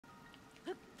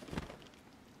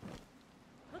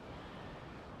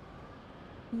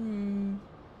Hmm.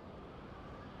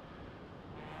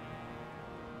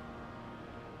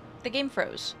 The game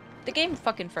froze. The game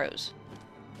fucking froze.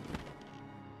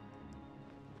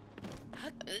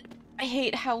 I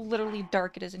hate how literally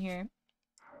dark it is in here.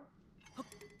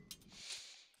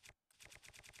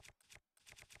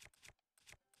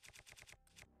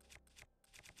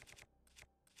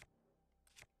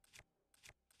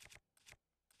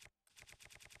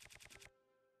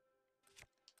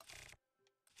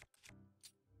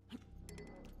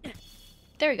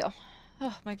 There we go.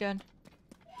 Oh my god.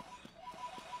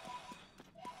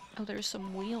 Oh, there's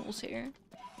some wheels here.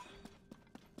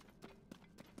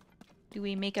 Do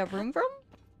we make a vroom vroom?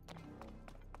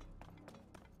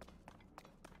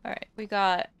 Alright, we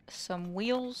got some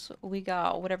wheels. We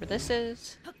got whatever this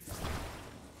is.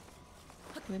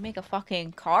 Can we make a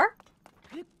fucking car?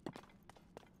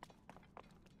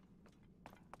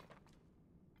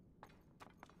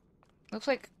 Looks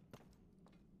like...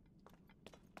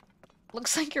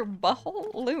 Looks like your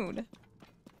butthole loon.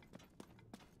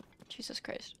 Jesus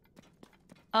Christ.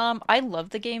 I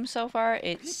love the game so far.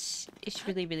 It's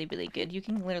really, really, really good. You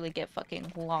can literally get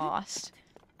fucking lost.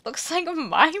 Looks like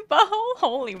my butthole?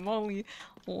 Holy moly.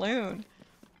 Loon.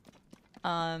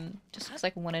 Just looks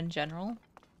like one in general.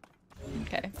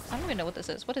 Okay. I don't even know what this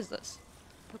is. What is this?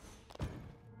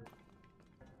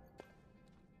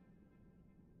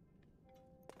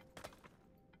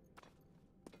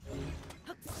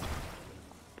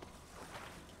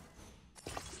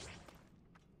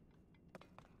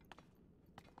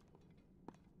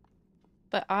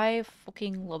 But I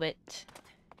fucking love it.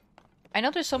 I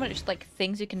know there's so much, like,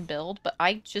 things you can build, but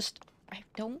I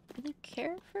don't really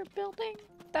care for building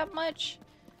that much.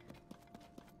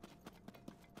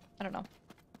 I don't know.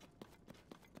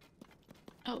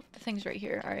 Oh, the thing's right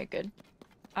here. Alright, good.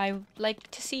 I would like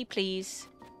to see, please.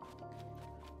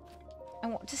 I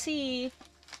want to see.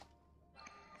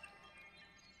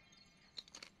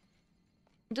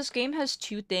 This game has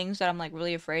two things that I'm, like,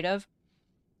 really afraid of.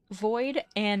 Void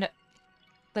and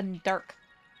the dark.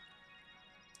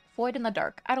 Void and the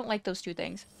dark. I don't like those two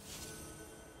things.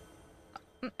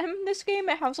 And this game,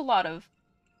 it has a lot of.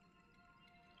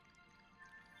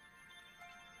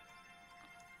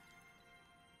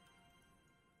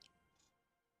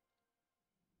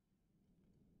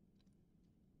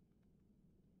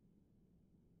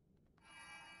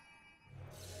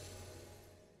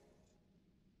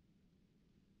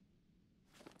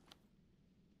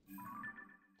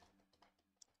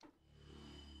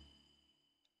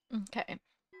 Okay.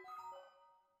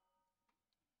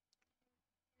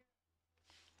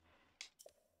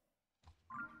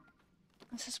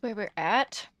 This is where we're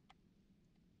at.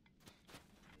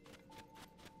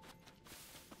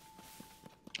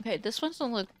 Okay, this one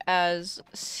doesn't look as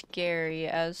scary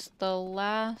as the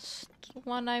last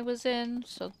one I was in,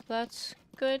 so that's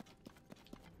good.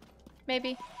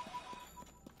 Maybe.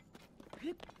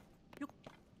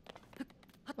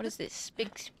 What is this?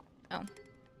 Big... Oh.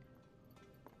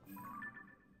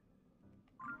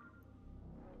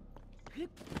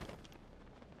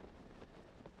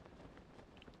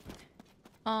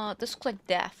 This looks like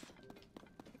death.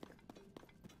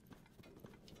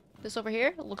 This over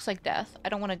here looks like death. I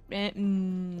don't want to...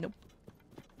 nope.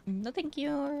 No thank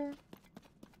you.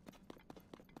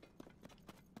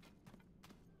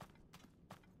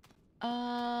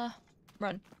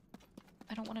 Run.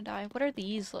 I don't want to die. What are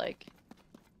these, like?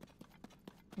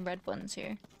 Red ones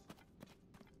here.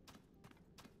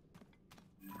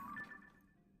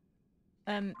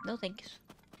 No thanks.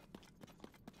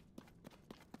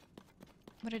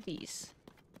 What are these?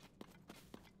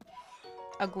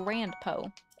 A grand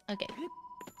Poe. Okay.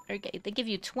 Okay, they give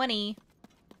you 20.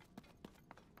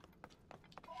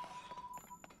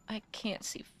 I can't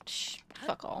see. Shh,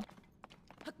 fuck all.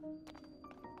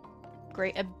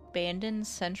 Great abandoned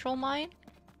central mine?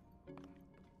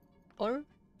 Or?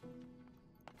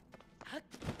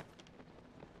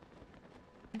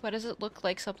 Why does it look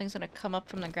like something's gonna come up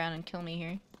from the ground and kill me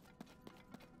here?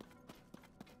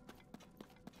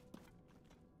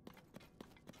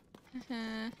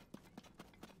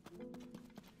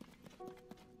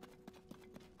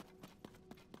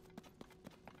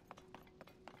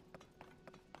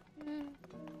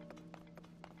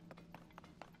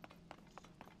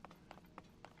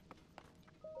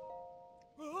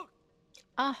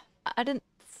 Ah, I didn't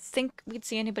think we'd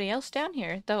see anybody else down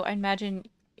here, though I imagine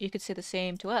you could say the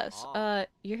same to us.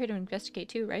 You're here to investigate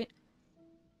too, right?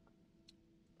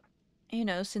 You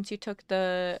know, since you took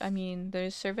the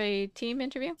survey team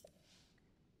interview?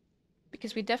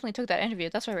 Because we definitely took that interview,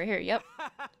 that's why we're here, yep.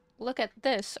 Look at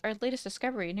this, our latest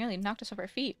discovery nearly knocked us off our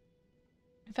feet.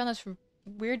 I found this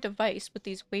weird device with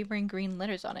these wavering green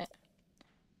letters on it.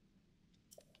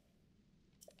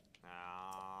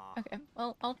 Okay,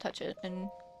 well, I'll touch it and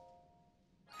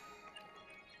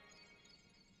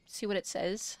see what it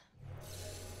says.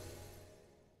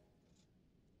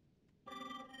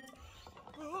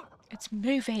 It's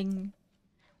moving.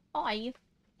 Hi.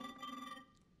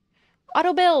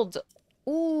 Auto build.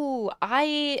 Ooh,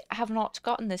 I have not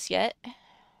gotten this yet.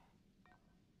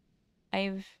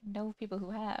 I know people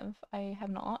who have. I have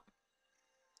not.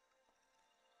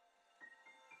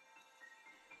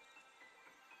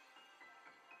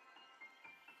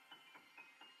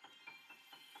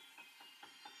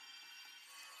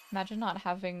 Imagine not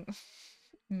having...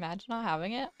 Imagine not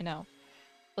having it? I know.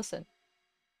 Listen.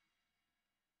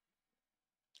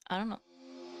 I don't know.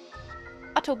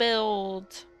 Auto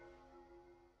build!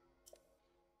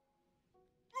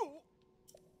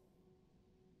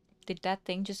 Did that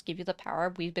thing just give you the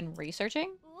power we've been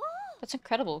researching? That's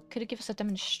incredible. Could it give us a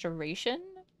demonstration?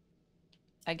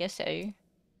 I guess so.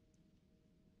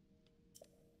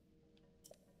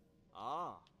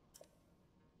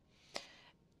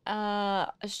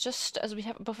 It's just as we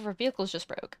have both of our vehicles just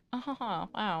broke.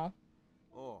 Wow.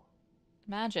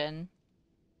 Imagine.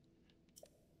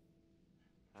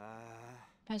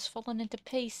 Has fallen into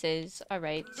pieces.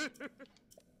 Alright.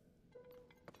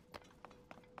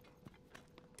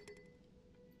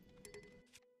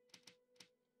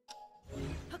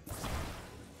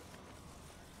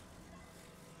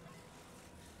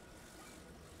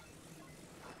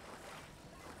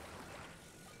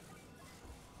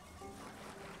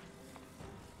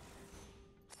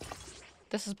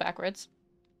 This is backwards.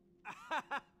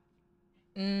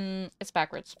 It's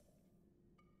backwards.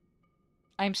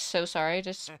 I'm so sorry I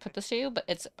just put this to you, but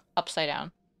it's upside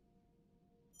down.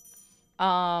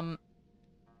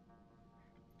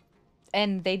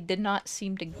 And they did not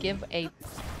seem to give a...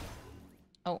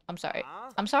 Oh, I'm sorry.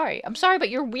 I'm sorry. I'm sorry, but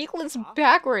your weaklin's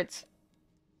backwards.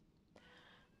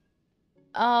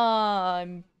 Do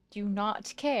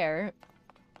not care.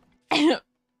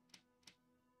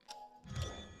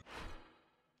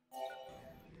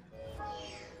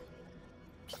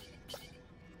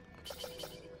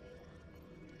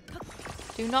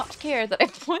 Do not care that I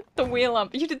put the wheel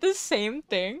up. You did the same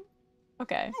thing?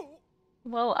 Okay.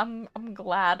 Well, I'm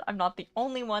glad I'm not the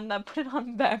only one that put it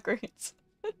on backwards.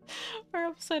 Or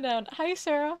upside down. Hi,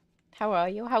 Sarah. How are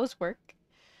you? How's work?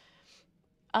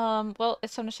 Well,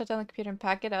 it's time to shut down the computer and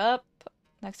pack it up.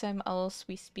 Next time else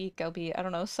we speak, I'll be, I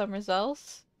don't know, somewhere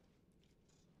else.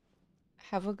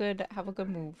 Have a good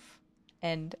move.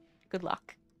 And good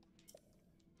luck.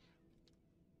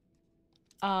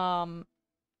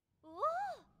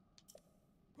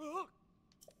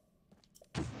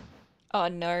 Oh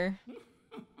no.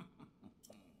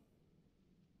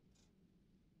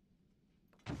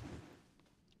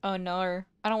 Oh no.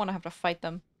 I don't want to have to fight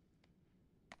them.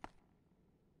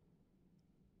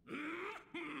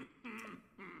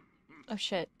 Oh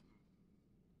shit.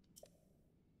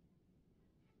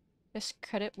 Just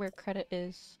credit where credit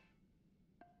is.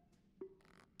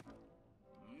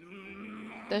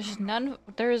 There's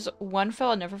one fell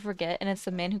I'll never forget, and it's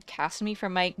the man who cast me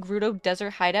from my Gerudo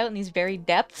desert hideout in these very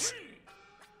depths.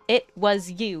 It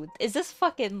was you. Is this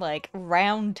fucking, like,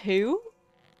 round 2?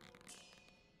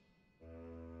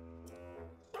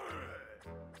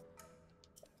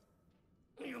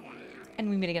 And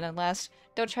we meet again at last.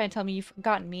 Don't try and tell me you've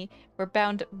forgotten me. We're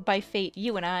bound by fate,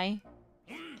 you and I.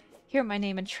 Hear my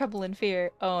name in trouble and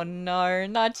fear. Oh no,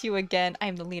 not you again. I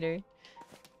am the leader.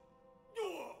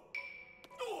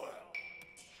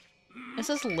 This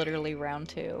is literally round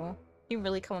 2. You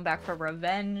really coming back for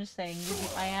revenge, saying you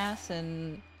beat my ass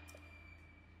and...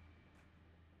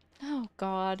 Oh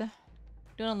god.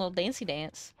 Doing a little dancey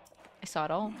dance. I saw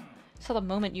it all. I saw the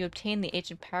moment you obtained the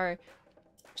ancient power.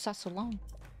 I saw so long.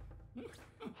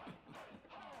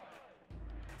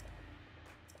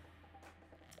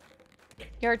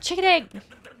 You're a chicken egg!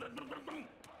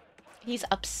 He's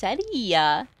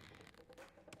upsetty.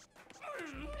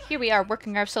 Here we are,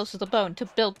 working ourselves to the bone to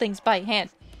build things by hand.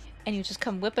 And you just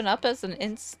come whipping up as an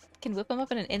can whip him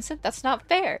up in an instant? That's not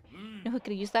fair! You know who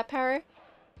could use that power?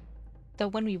 The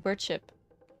one we worship.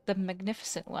 The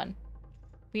magnificent one.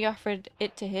 We offered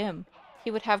it to him. He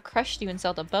would have crushed you and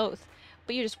Zelda both.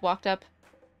 But you just walked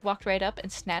right up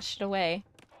and snatched it away.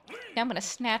 Now I'm gonna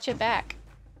snatch it back.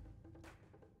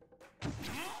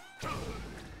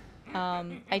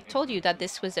 I told you that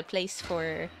this was a place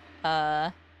for,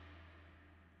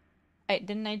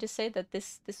 didn't I just say that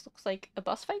this looks like a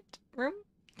boss fight room?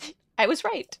 I was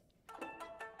right.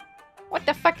 What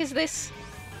the fuck is this?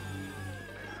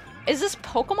 Is this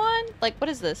Pokemon? Like, what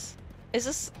is this? Is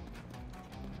this...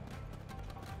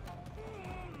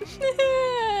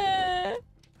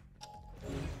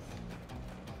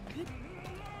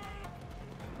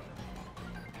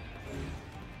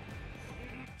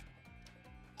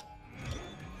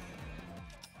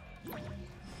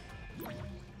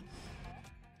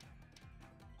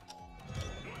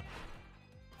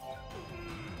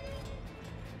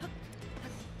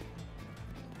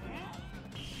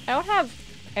 I don't have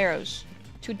arrows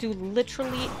to do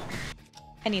literally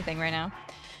anything right now.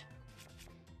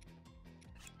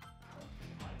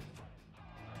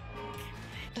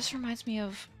 This reminds me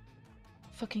of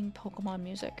fucking Pokemon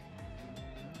music.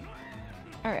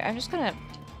 Alright, I'm just gonna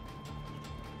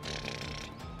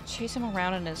chase him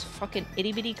around in his fucking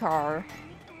itty bitty car.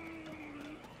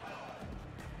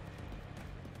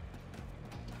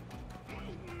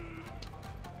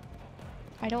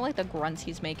 I don't like the grunts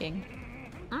he's making.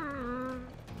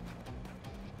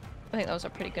 I think that was a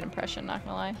pretty good impression, not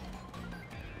gonna lie.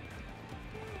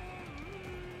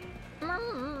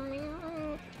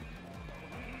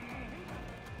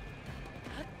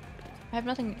 I have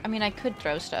nothing. I mean, I could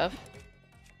throw stuff.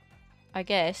 I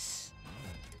guess.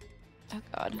 Oh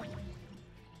god.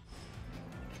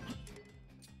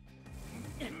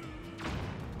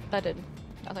 That did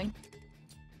nothing.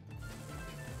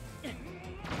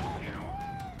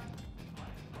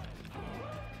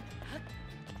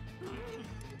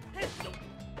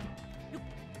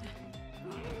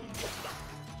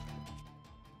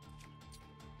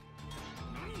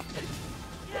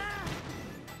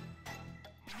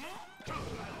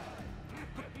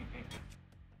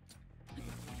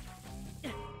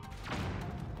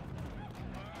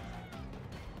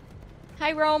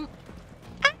 Hi, Rome.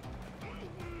 Ah!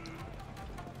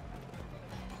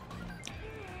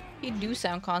 You do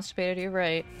sound constipated, you're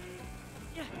right.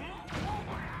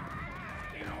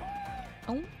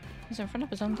 Oh, he's in front of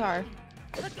his own car.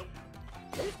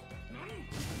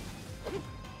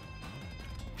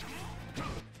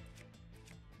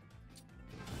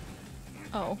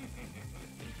 Oh.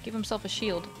 Give himself a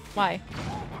shield. Why?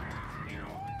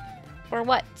 For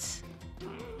what?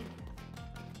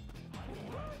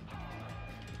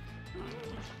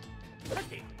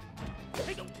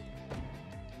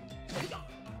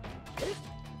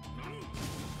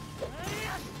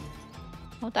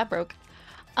 Oh, that broke.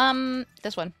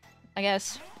 This one, I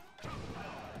guess.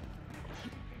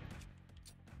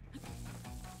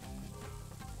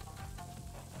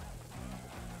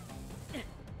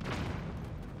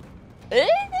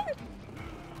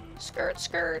 Skirt,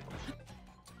 skirt.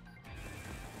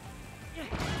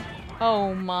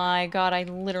 Oh my god, I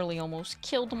literally almost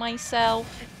killed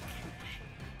myself.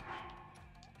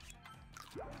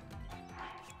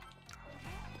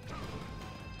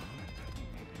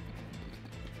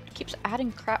 Keeps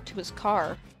adding crap to his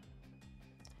car.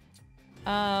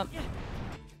 Oh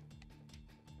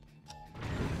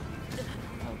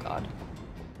god.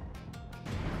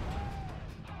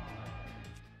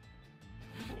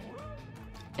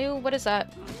 Ew, what is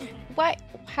that? What?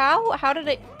 How? How did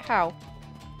it? How?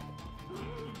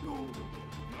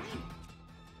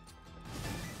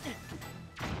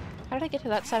 How did I get to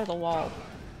that side of the wall?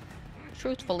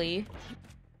 Truthfully.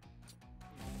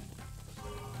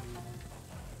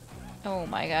 Oh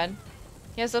my god.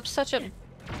 He has up such a...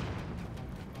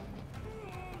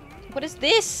 What is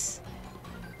this?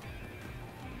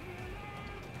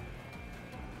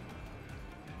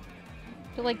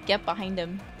 To like get behind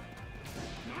him.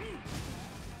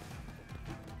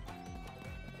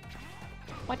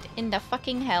 What in the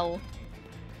fucking hell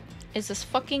is this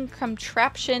fucking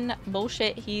contraption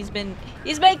bullshit he's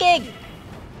making?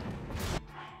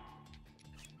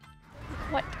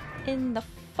 What in the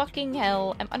fucking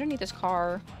hell? I'm underneath this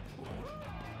car.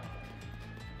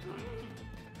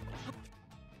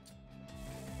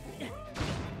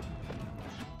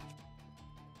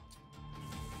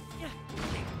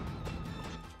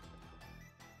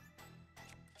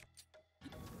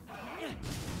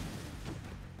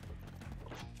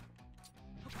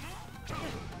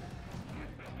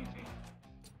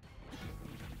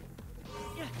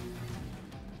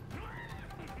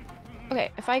 Okay,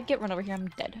 if I get run over here, I'm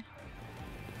dead.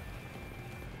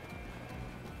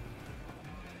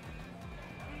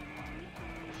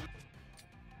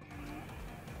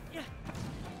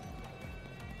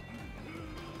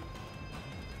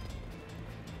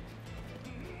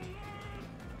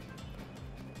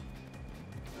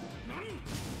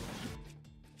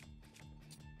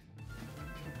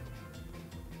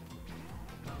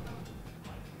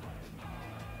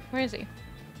 Where is he?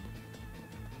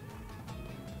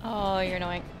 Oh, you're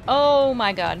annoying. Oh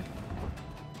my god.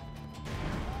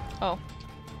 Oh.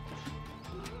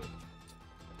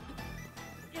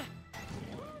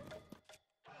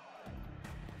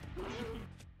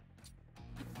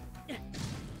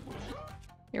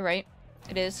 You're right.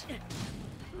 It is.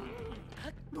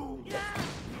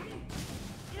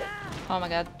 Oh my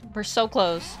god. We're so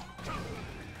close.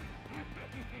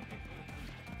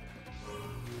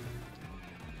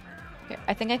 Okay,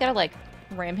 I think I gotta, like,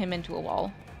 ram him into a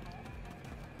wall.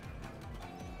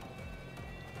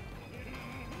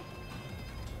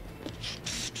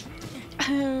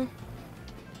 I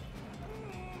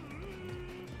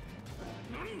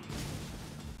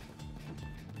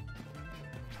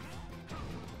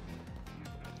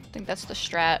think that's the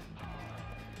strat.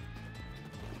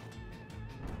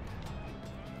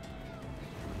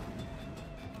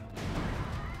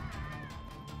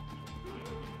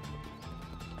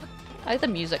 I like the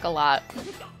music a lot.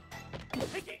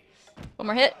 One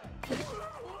more hit.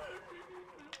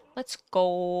 Let's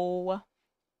go.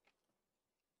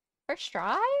 First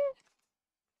try?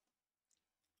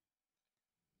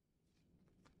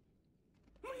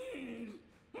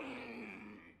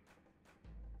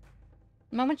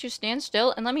 The moment you stand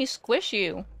still and let me squish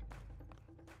you.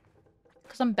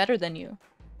 Because I'm better than you.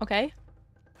 Okay?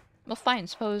 Well, fine.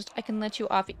 Suppose I can let you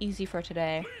off easy for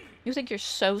today. You think you're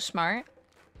so smart?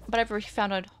 But I've already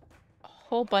found a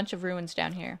whole bunch of ruins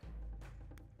down here.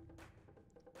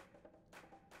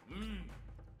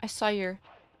 I saw your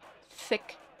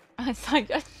thick... I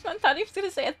thought he was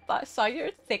gonna say I saw your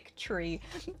thick tree.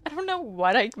 I don't know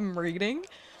what I'm reading.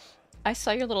 I saw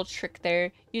your little trick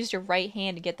there. Use your right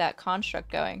hand to get that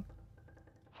construct going.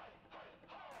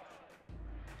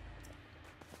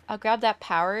 I'll grab that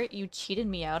power you cheated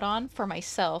me out on for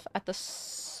myself at the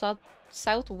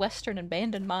southwestern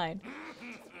abandoned mine.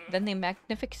 Then the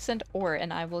magnificent ore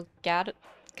and I will guide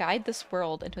this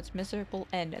world into its miserable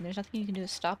end, and there's nothing you can do to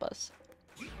stop us.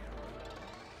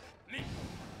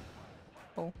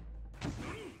 Oh.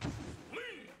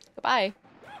 Goodbye.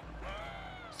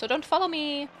 So don't follow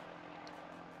me!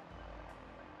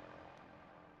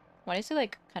 Why does he,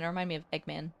 like, kind of remind me of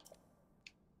Eggman?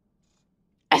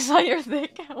 I saw your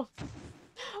thick house.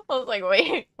 I was like,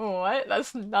 wait, what?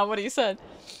 That's not what he said.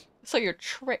 I saw your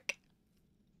trick.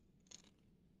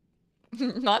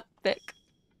 Not thick.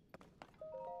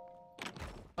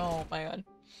 Oh my god.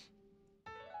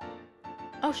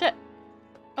 Oh shit.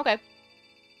 Okay.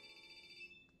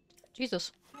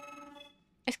 Jesus.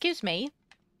 Excuse me.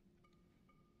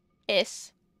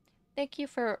 Yes. Thank you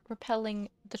for repelling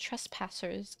the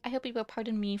trespassers. I hope you will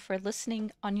pardon me for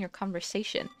listening on your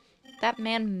conversation. That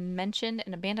man mentioned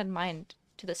an abandoned mine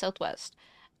to the southwest.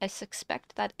 I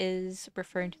suspect that is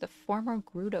referring to the former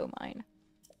Grudo mine.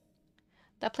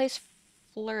 That place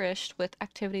flourished with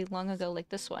activity long ago like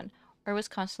this one, or was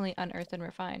constantly unearthed and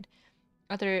refined.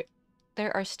 There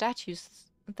are statues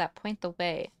that point the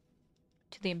way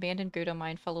to the abandoned Grudo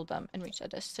mine. Follow them and reach a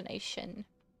destination.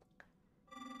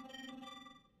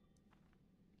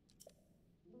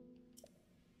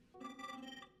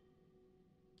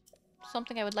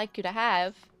 Something I would like you to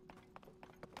have.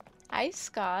 Hi,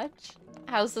 Scotch.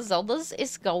 How's the Zeldas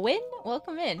is going?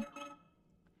 Welcome in.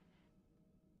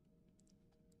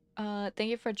 Thank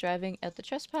you for driving out the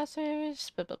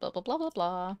trespassers. Blah, blah, blah, blah, blah, blah,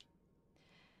 blah.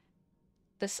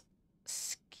 This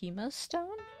schema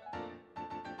stone?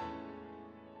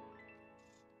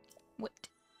 What?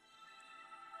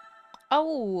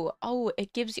 Oh,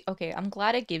 it gives you... Okay, I'm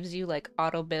glad it gives you, like,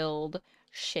 auto-build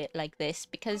shit like this,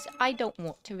 because I don't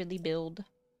want to really build.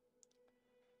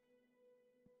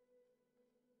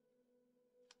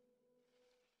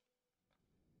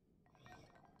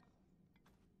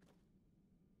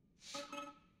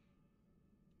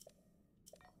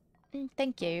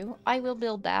 Thank you. I will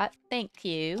build that. Thank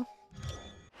you.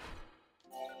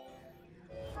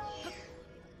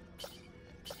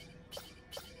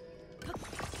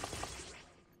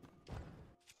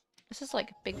 This is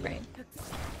like big brain.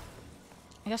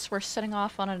 I guess we're setting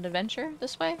off on an adventure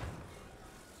this way?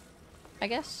 I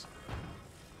guess?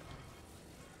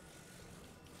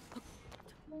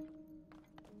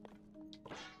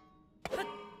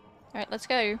 Alright, let's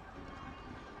go.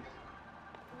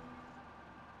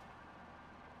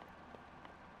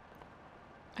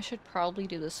 I should probably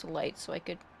do this light so I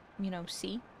could, you know,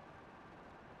 see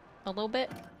a little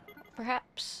bit,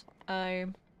 perhaps.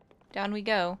 Down we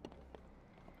go.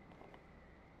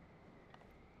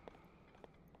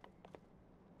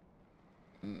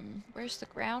 Where's the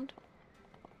ground?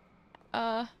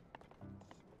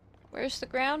 Where's the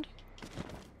ground?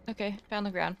 Okay, found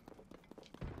the ground.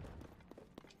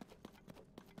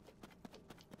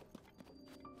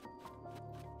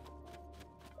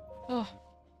 Oh,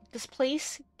 this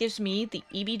place gives me the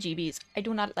EBGBs. I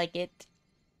do not like it.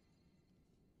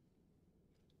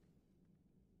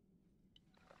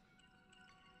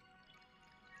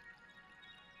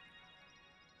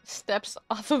 steps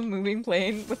off a moving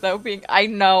plane without being- I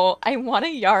know, I want a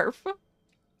yarp.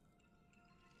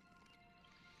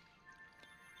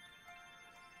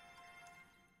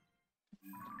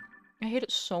 I hate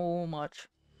it so much.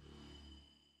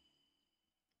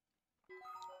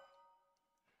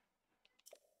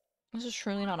 This is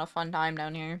truly not a fun time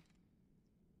down here.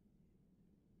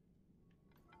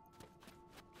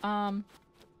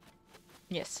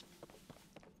 Yes.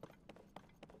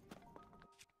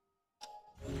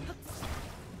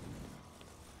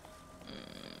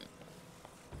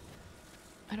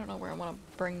 I don't know where I want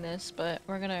to bring this, but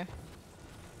we're gonna...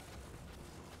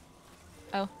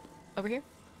 Oh, over here?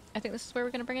 I think this is where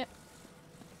we're gonna bring it.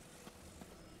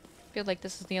 I feel like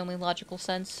this is the only logical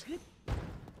sense.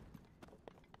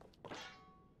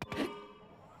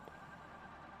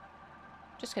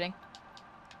 Just kidding.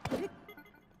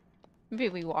 Maybe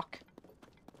we walk.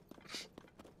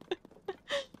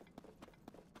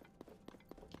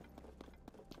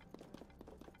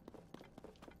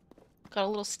 Got a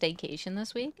little staycation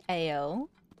this week. Ayo.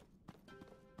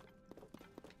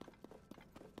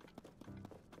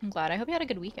 I'm glad. I hope you had a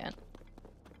good weekend.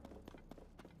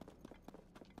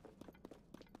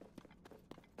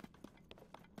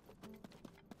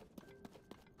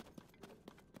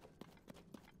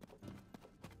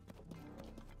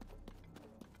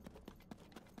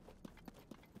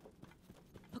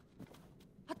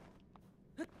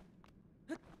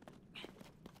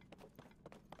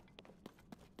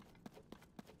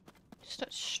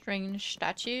 Just strange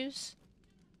statues.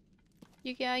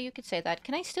 Yeah, you could say that.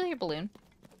 Can I steal your balloon?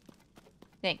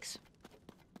 Thanks.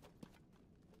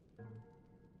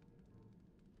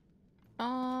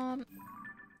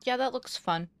 Yeah, that looks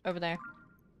fun over there.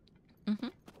 Mm-hmm.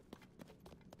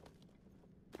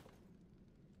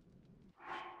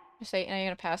 You say, now you're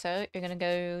gonna pass out. You're gonna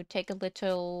go take a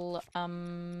little,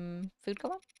 food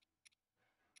coma?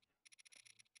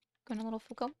 Go on a little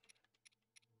food coma?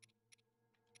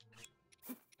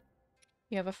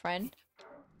 You have a friend?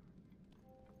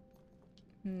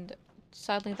 And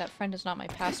sadly, that friend is not my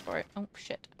passport. Oh,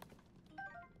 shit.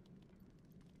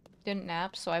 Didn't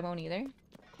nap, so I won't either.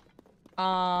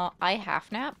 I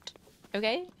half-napped.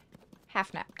 Okay?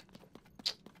 Half-napped.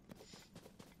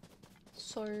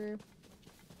 So...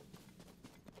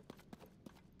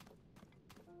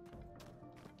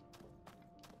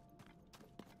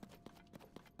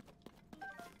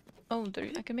 Oh,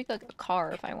 I can make like a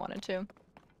car if I wanted to.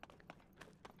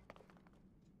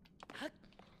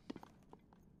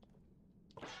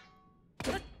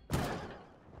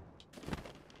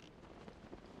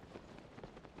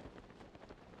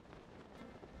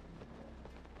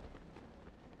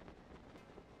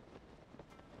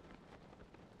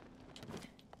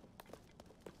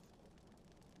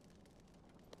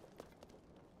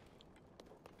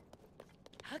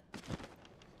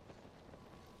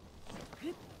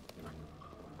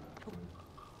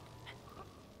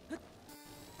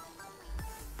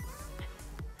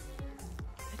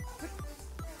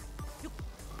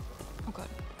 Oh god.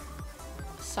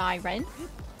 Siren?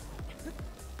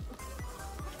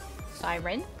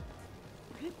 Siren?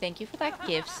 Thank you for that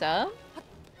gift sub.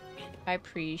 I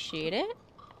appreciate it.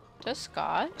 To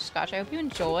Scotch. Scotch, I hope you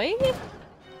enjoy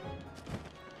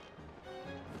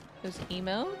those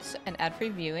emotes and ad-free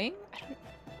viewing.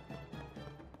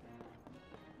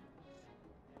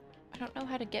 I don't know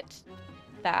how to get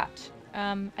that.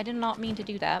 I did not mean to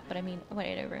do that, but I mean,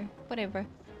 whatever. Whatever.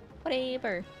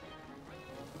 Whatever.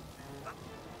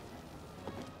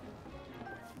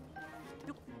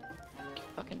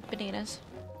 Fucking bananas.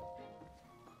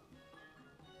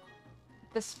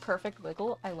 This perfect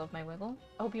wiggle. I love my wiggle.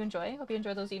 I hope you enjoy. Hope you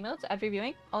enjoy those emotes, ad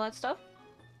reviewing, all that stuff.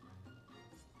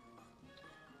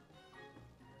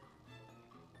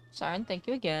 Siren, thank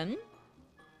you again.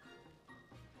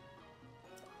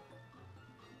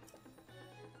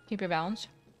 Keep your balance.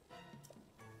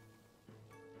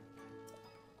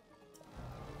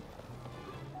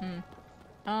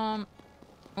 I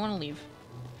want to leave.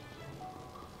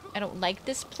 I don't like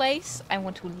this place. I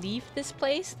want to leave this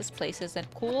place. This place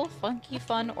isn't cool, funky,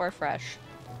 fun, or fresh.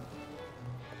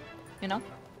 You know?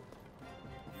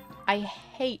 I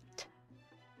hate.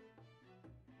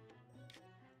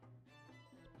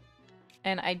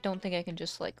 And I don't think I can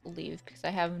just, like, leave because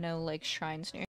I have no, like, shrines near